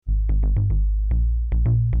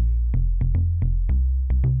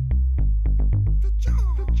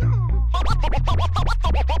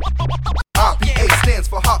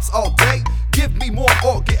hops all day. Give me more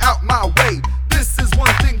or get out my way. This is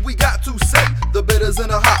one thing we got to say. The bitters in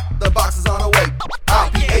the hop, the box is on the way.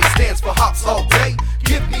 I.P.YAY stands for hops all day.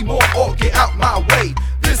 Give me more or get out my way.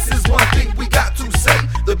 This is one thing we got to say.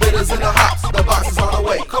 The bitters in the hops, the box is on the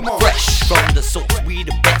way. Come on. Fresh from the source, we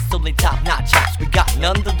the best, only top-notch hops we got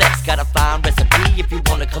nonetheless. Got a fine recipe if you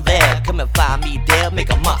wanna collab. Come and find me there, make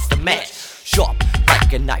a monster match. Sharp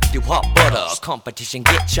like a knife through hot butter. Competition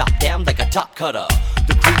get chopped down like a Topcutter.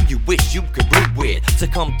 The crew you wish you could brew with. So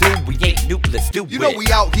come through, we ain't new, let's do it. You know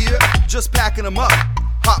we out here, just packing them up.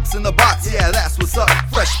 Hops in the box, yeah, that's what's up.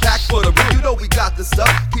 Fresh pack for the brew, you know we got this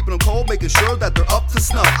stuff. Keeping them cold, making sure that they're up to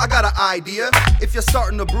snuff. I got an idea, if you're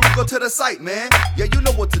starting to brew, go to the site, man. Yeah, you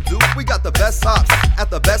know what to do, we got the best hops at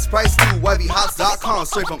the best price too. YBHops.com,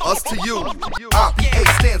 straight from us to you. I.P.YAY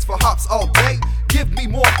stands for hops all day. Give me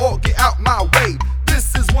more or get out my way.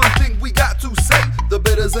 This is one thing we got to say. The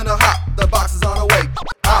bitters in the hop, the box is on the way.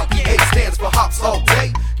 I.P.YAY stands for hops all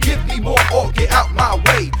day. Give me more or get out my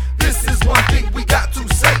way. This is one thing we got to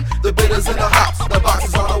say. The bitters in the hops, the box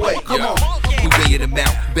is on the way. Come on. We weighing them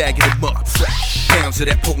out, bagging them up. Pounds of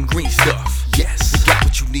that potent green stuff. Yes, we got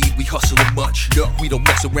what you need, we hustling much. No, we don't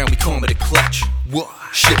mess around, we come with a clutch. What?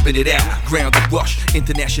 Shipping it out, ground and rush.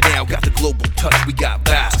 International, got the global touch. We got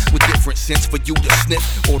vibes with different scents for you to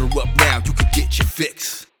sniff. Order up now, you can get your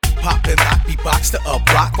fix. Pop and lock, beatbox to a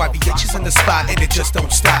block. YBH is in the spot and it just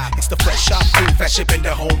don't stop. It's the fresh shop crew, fast shipping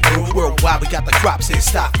the home brew. Worldwide, we got the crops in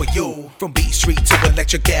stock for you. From B Street to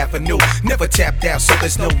Electric Avenue, never tap down, so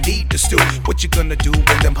there's no need to stew. What you gonna do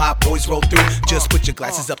when them hot boys roll through? Just put your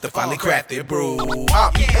glasses up to finally craft their brew.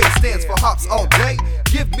 I.P.YAY stands for hops all day.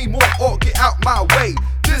 Give me more or get out my way.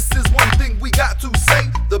 This is one thing we got to say.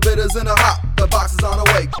 The bitters in the hop, the box is on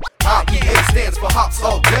the way. I.P.YAY stands for hops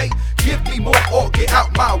all day. Give me more or get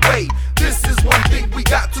out my way. This is one thing we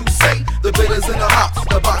got to say. The bitters in the hops,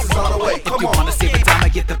 the box is on the way. Come if you on. wanna save the time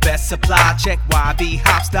and get the best supply, check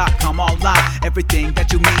YBHops.com online. Everything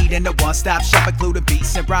that you need in a one-stop shop, including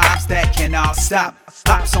beats and rhymes that cannot stop.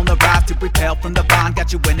 Hops on the rise to repel from the vine,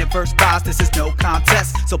 got you winning first prize. This is no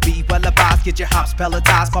contest, so be well advised. Get your hops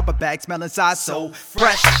pelletized, pop a bag smelling size so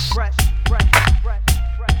fresh.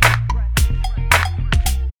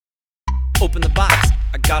 Open the box,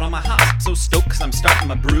 I got all my hops, so stoked cause I'm starting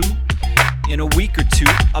my brew. In a week or two,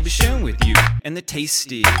 I'll be sharing with you. And they're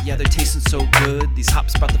tasty, yeah they're tasting so good. These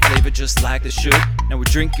hops brought the flavor just like they should. Now we're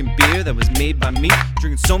drinking beer that was made by me.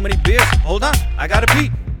 Drinking so many beers, hold on, I gotta pee.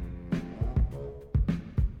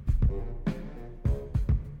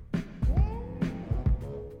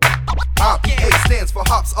 I.P.YAY stands for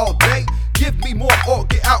hops all day. Give me more or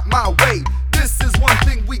get out my way. This is one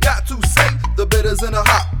thing we got to say. The bitters in the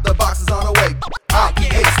hop, the box is on the way.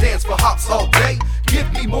 I.P.YAY stands for hops all day.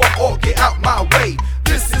 Give me more or get out my way.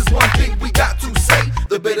 This is one thing we got to say.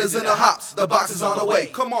 The bitters in the hops, the box is on the way.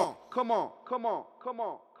 Come on, come on, come on, come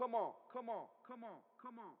on, come on, come on, come on,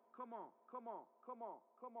 come on, come on, come on, come on,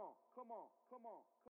 come on, come on, come on.